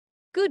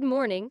Good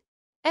morning,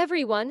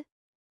 everyone.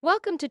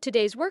 Welcome to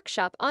today's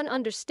workshop on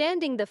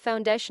understanding the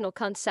foundational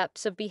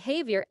concepts of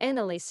behavior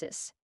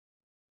analysis.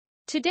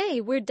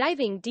 Today, we're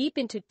diving deep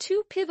into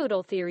two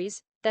pivotal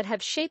theories that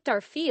have shaped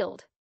our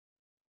field: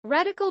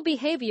 radical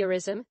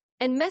behaviorism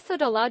and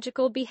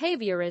methodological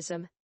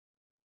behaviorism.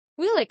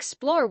 We'll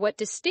explore what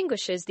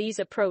distinguishes these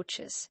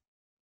approaches,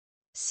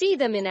 see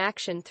them in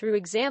action through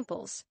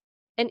examples,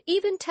 and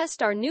even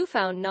test our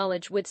newfound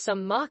knowledge with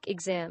some mock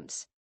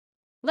exams.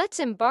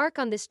 Let's embark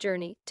on this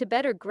journey to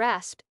better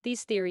grasp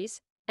these theories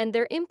and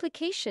their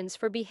implications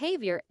for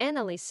behavior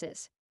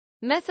analysis.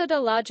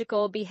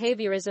 Methodological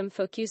behaviorism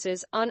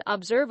focuses on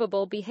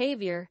observable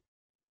behavior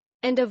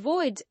and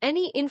avoids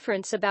any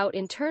inference about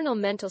internal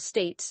mental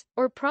states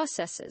or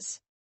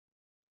processes.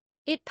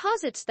 It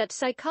posits that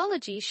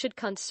psychology should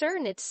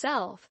concern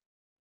itself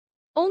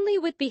only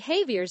with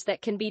behaviors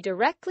that can be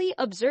directly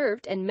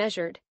observed and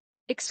measured,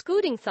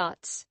 excluding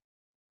thoughts,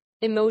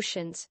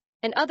 emotions,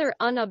 and other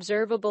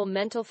unobservable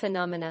mental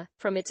phenomena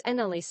from its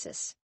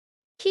analysis.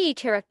 Key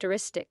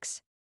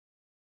characteristics: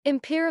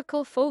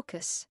 empirical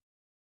focus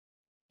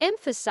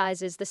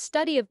emphasizes the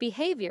study of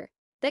behavior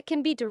that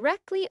can be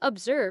directly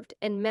observed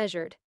and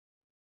measured.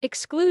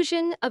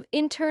 Exclusion of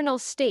internal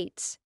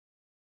states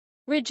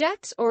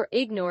rejects or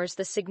ignores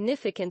the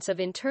significance of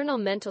internal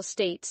mental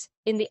states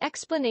in the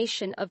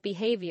explanation of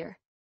behavior,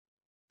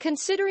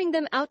 considering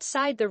them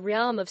outside the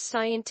realm of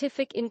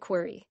scientific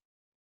inquiry.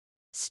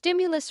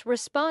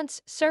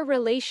 Stimulus-response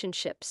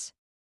relationships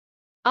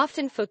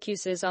often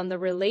focuses on the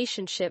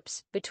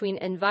relationships between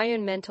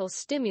environmental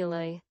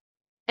stimuli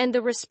and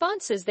the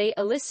responses they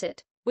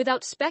elicit,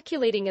 without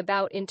speculating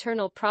about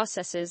internal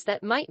processes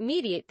that might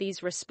mediate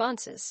these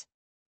responses.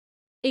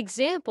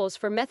 Examples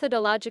for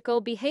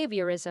methodological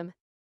behaviorism.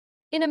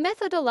 In a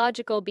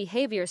methodological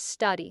behavior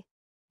study,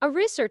 a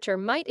researcher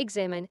might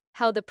examine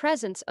how the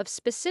presence of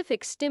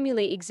specific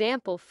stimuli,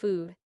 example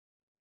food,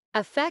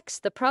 affects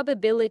the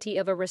probability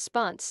of a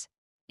response,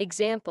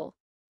 example,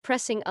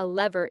 pressing a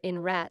lever in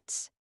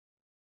rats,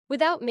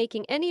 without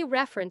making any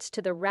reference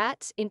to the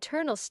rat's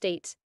internal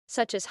states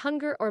such as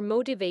hunger or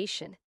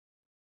motivation.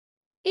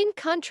 In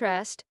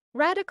contrast,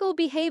 radical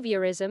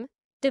behaviorism,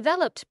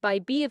 developed by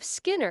B. F.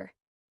 Skinner,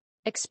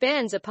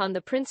 expands upon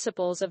the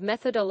principles of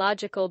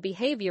methodological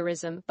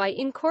behaviorism by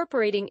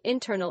incorporating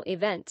internal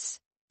events,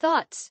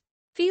 thoughts,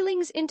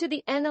 feelings into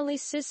the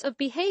analysis of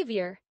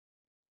behavior,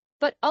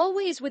 but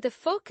always with a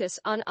focus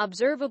on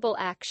observable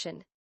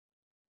action.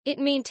 It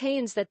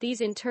maintains that these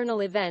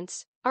internal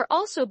events are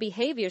also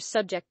behaviors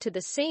subject to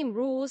the same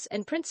rules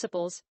and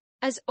principles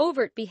as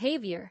overt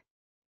behavior,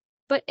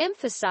 but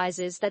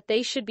emphasizes that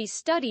they should be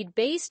studied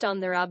based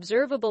on their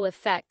observable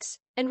effects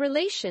and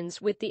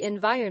relations with the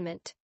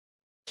environment.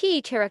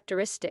 Key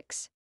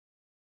characteristics: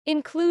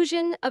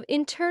 inclusion of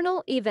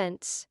internal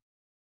events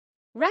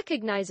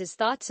recognizes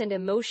thoughts and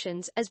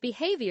emotions as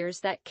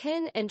behaviors that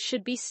can and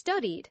should be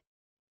studied,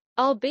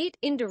 albeit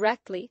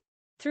indirectly,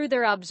 through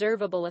their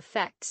observable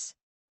effects.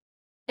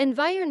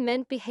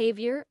 Environment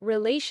behavior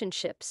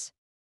relationships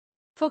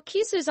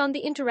focuses on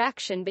the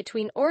interaction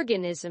between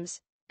organisms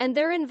and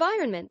their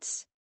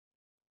environments,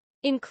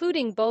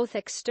 including both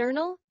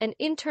external and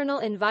internal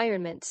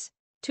environments,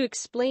 to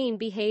explain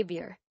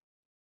behavior.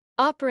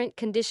 Operant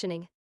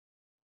conditioning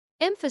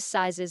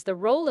emphasizes the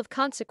role of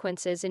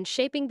consequences in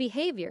shaping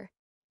behavior,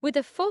 with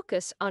a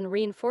focus on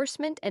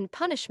reinforcement and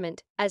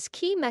punishment as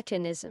key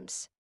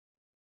mechanisms.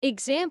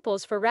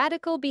 Examples for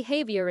radical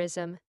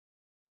behaviorism.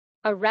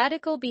 A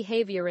radical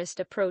behaviorist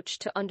approach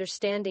to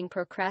understanding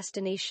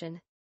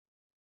procrastination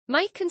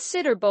might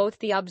consider both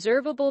the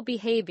observable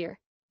behavior,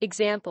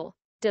 example,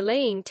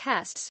 delaying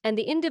tasks, and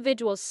the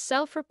individual's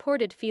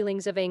self-reported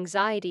feelings of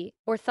anxiety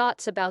or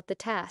thoughts about the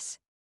task.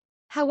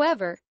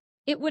 However,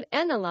 it would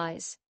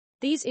analyze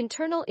these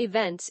internal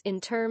events in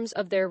terms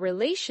of their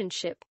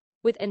relationship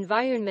with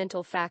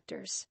environmental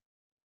factors,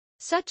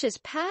 such as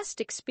past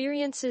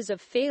experiences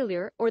of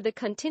failure or the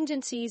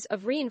contingencies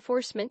of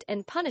reinforcement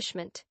and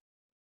punishment.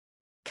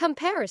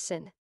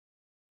 Comparison.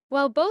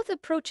 While both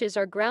approaches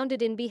are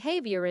grounded in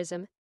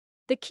behaviorism,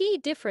 the key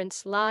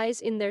difference lies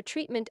in their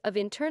treatment of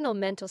internal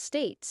mental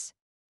states.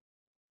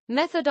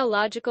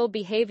 Methodological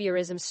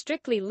behaviorism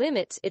strictly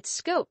limits its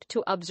scope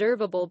to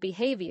observable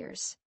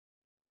behaviors,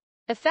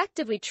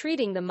 effectively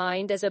treating the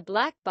mind as a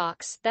black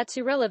box that's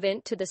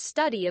irrelevant to the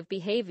study of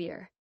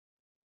behavior.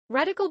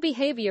 Radical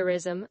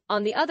behaviorism,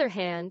 on the other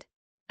hand,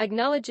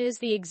 acknowledges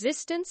the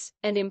existence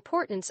and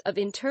importance of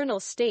internal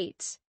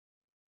states,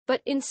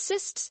 but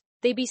insists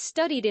they be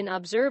studied in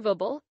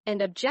observable and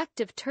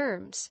objective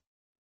terms,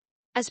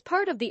 as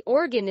part of the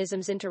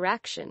organism's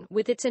interaction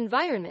with its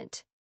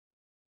environment.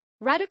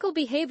 Radical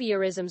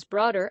behaviorism's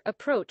broader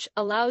approach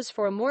allows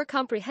for a more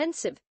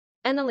comprehensive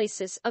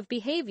analysis of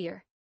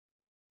behavior,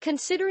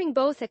 considering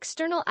both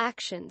external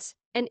actions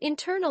and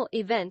internal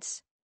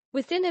events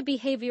within a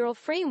behavioral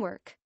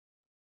framework.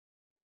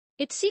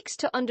 It seeks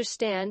to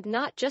understand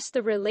not just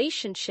the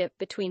relationship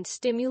between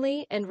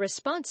stimuli and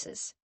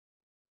responses,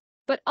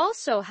 but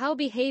also how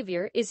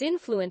behavior is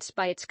influenced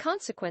by its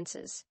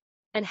consequences,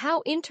 and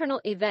how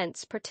internal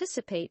events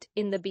participate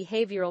in the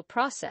behavioral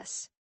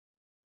process.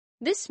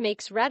 This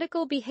makes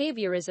radical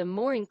behaviorism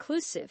more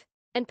inclusive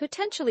and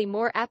potentially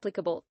more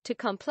applicable to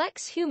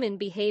complex human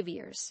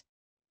behaviors,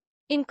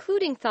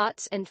 including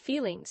thoughts and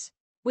feelings,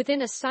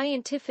 within a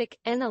scientific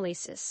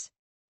analysis.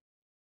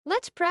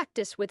 Let's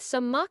practice with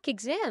some mock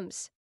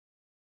exams.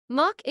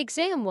 Mock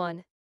Exam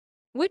 1.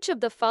 Which of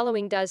the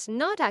following does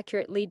not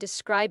accurately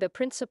describe a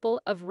principle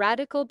of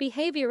radical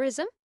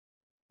behaviorism?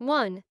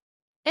 1.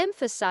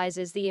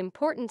 Emphasizes the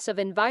importance of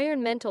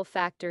environmental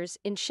factors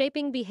in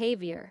shaping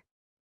behavior.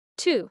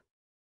 2.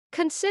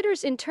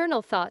 Considers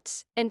internal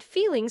thoughts and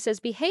feelings as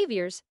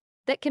behaviors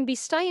that can be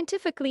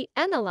scientifically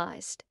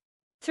analyzed.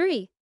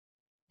 3.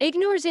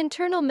 Ignores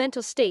internal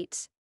mental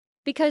states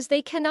because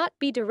they cannot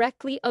be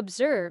directly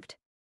observed.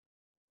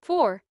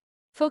 4.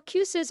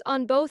 Focuses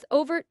on both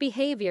overt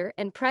behavior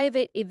and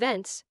private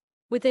events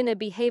within a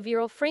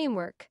behavioral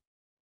framework.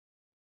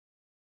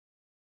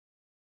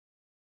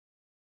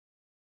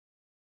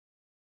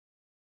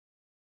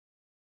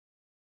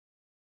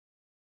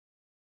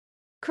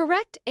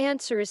 Correct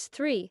answer is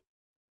 3.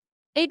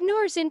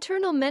 Ignores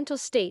internal mental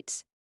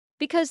states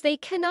because they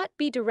cannot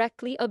be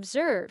directly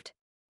observed.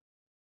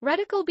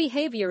 Radical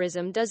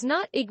behaviorism does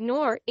not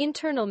ignore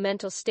internal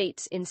mental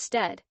states.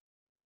 Instead,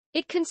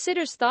 it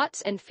considers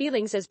thoughts and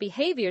feelings as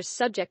behaviors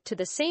subject to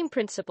the same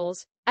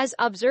principles as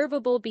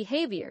observable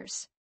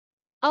behaviors,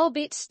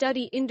 albeit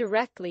studied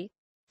indirectly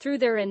through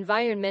their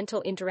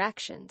environmental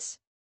interactions.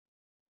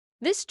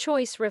 This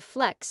choice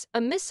reflects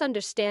a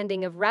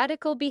misunderstanding of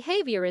radical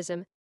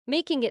behaviorism,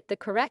 making it the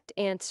correct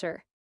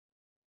answer.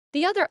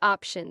 The other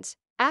options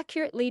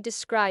accurately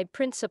describe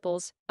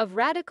principles of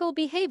radical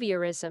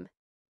behaviorism.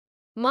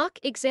 Mock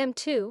Exam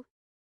 2.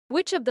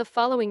 Which of the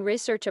following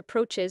research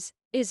approaches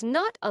is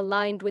not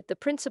aligned with the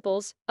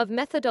principles of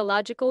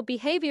methodological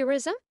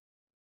behaviorism?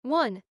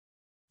 1.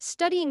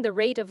 Studying the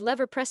rate of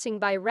lever pressing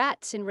by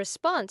rats in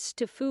response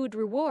to food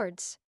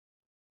rewards.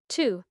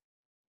 2.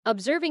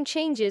 Observing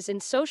changes in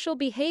social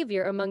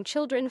behavior among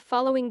children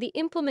following the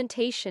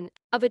implementation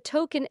of a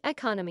token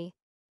economy.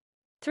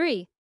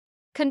 3.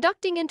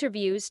 Conducting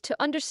interviews to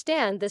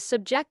understand the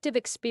subjective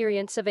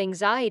experience of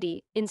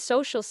anxiety in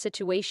social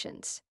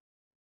situations.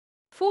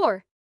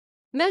 4.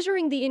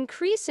 Measuring the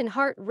increase in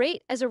heart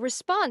rate as a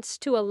response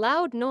to a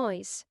loud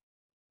noise.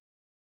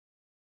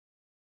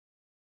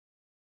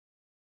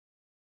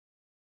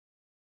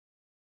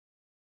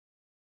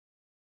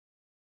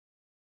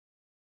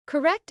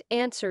 Correct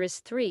answer is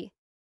 3.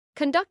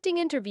 Conducting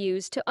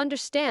interviews to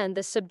understand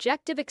the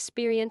subjective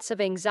experience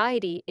of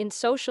anxiety in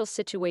social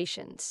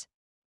situations.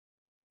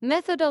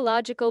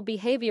 Methodological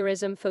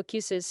behaviorism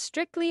focuses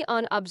strictly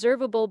on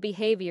observable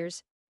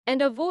behaviors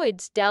and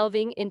avoids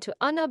delving into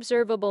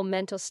unobservable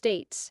mental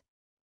states.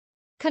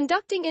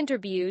 Conducting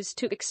interviews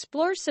to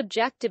explore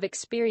subjective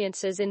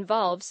experiences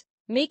involves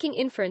making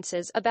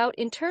inferences about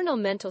internal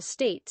mental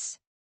states,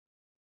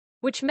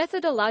 which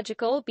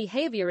methodological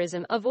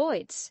behaviorism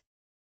avoids.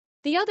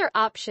 The other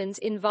options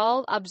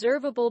involve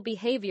observable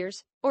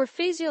behaviors or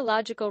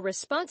physiological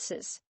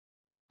responses,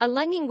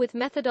 aligning with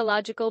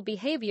methodological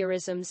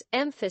behaviorism's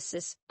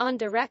emphasis on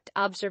direct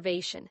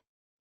observation.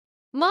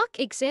 Mock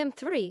Exam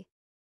 3.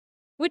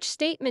 Which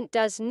statement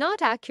does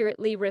not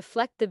accurately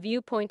reflect the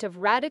viewpoint of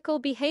radical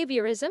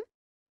behaviorism?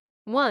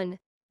 1.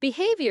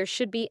 Behavior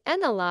should be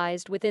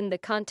analyzed within the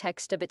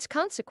context of its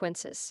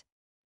consequences.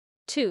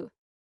 2.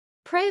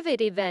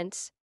 Private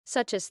events,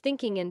 such as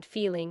thinking and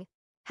feeling,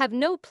 have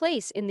no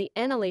place in the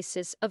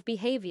analysis of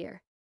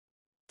behavior.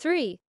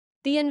 3.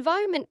 The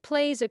environment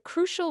plays a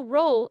crucial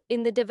role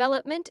in the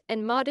development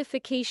and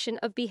modification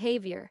of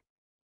behavior.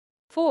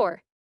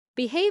 4.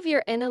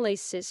 Behavior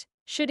analysis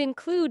should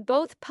include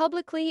both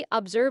publicly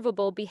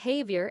observable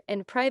behavior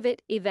and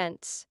private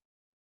events.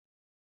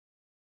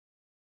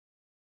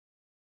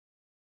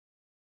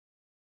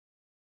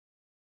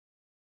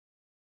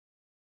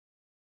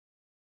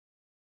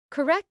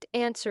 Correct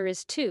answer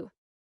is 2.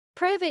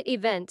 Private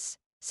events,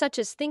 such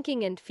as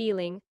thinking and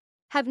feeling,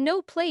 have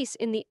no place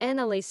in the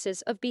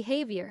analysis of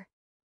behavior.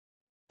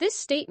 This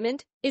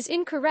statement is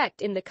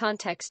incorrect in the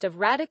context of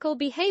radical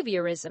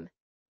behaviorism,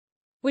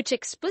 which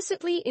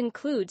explicitly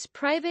includes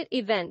private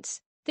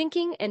events,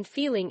 thinking and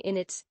feeling in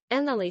its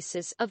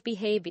analysis of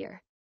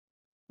behavior.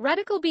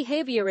 Radical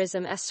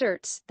behaviorism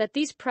asserts that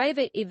these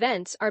private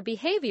events are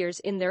behaviors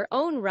in their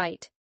own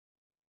right,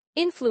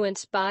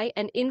 influenced by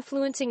and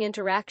influencing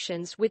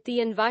interactions with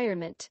the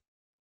environment.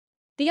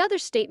 The other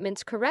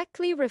statements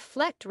correctly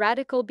reflect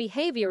radical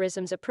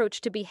behaviorism's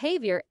approach to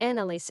behavior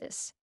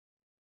analysis.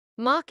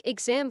 Mock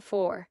Exam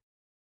 4.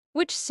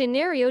 Which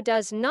scenario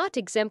does not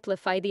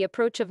exemplify the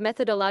approach of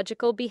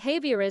methodological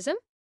behaviorism?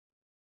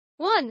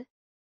 1.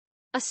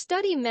 A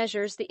study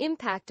measures the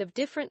impact of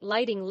different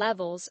lighting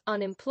levels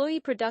on employee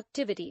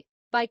productivity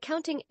by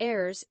counting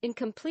errors in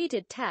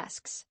completed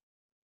tasks.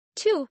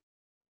 2.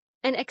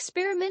 An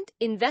experiment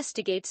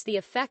investigates the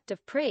effect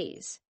of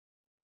praise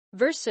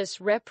versus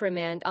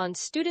reprimand on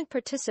student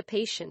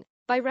participation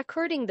by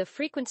recording the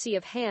frequency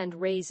of hand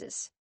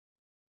raises.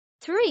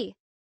 3.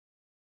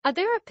 A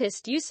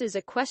therapist uses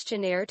a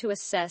questionnaire to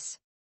assess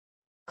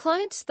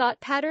clients' thought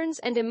patterns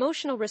and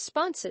emotional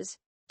responses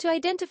to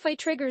identify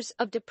triggers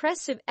of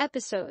depressive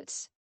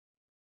episodes.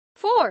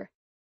 4.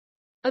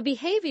 A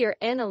behavior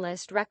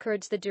analyst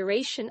records the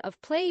duration of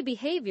play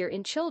behavior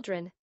in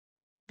children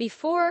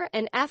before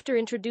and after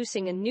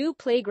introducing a new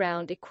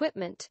playground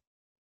equipment.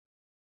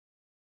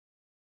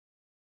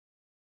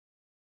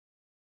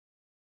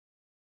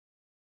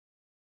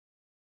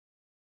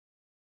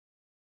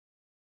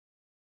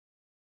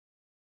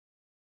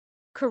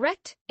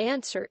 Correct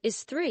answer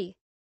is 3.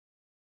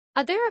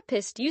 A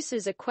therapist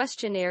uses a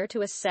questionnaire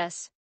to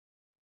assess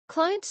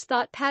clients'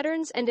 thought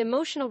patterns and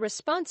emotional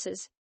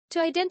responses to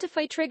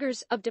identify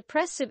triggers of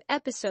depressive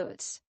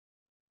episodes.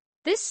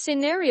 This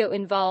scenario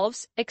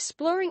involves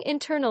exploring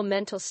internal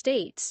mental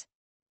states,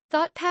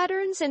 thought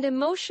patterns, and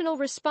emotional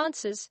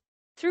responses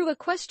through a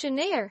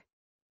questionnaire,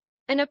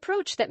 an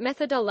approach that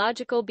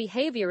methodological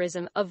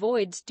behaviorism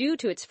avoids due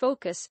to its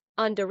focus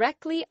on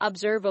directly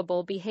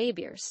observable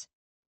behaviors.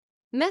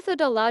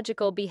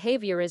 Methodological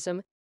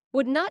behaviorism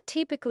would not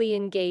typically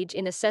engage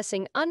in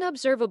assessing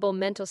unobservable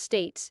mental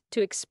states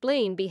to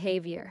explain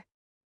behavior.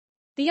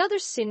 The other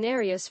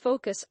scenarios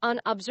focus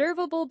on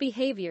observable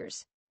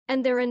behaviors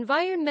and their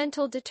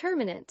environmental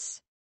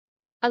determinants,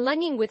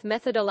 aligning with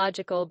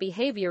methodological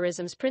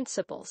behaviorism's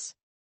principles.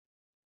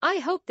 I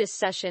hope this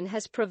session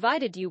has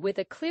provided you with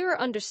a clearer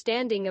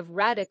understanding of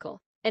radical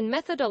and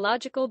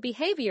methodological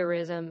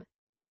behaviorism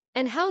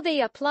and how they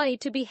apply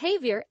to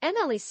behavior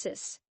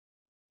analysis.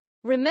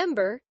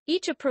 Remember,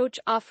 each approach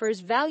offers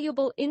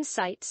valuable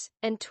insights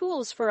and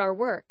tools for our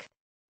work,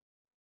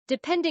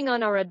 depending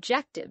on our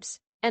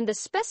objectives and the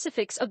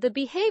specifics of the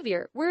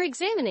behavior we're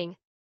examining.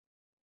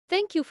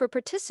 Thank you for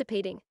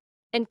participating,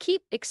 and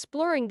keep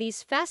exploring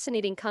these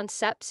fascinating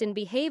concepts in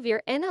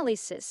behavior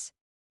analysis.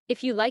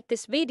 If you like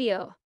this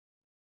video,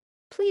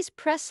 please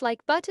press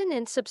like button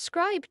and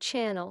subscribe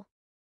channel.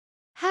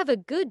 Have a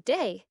good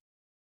day.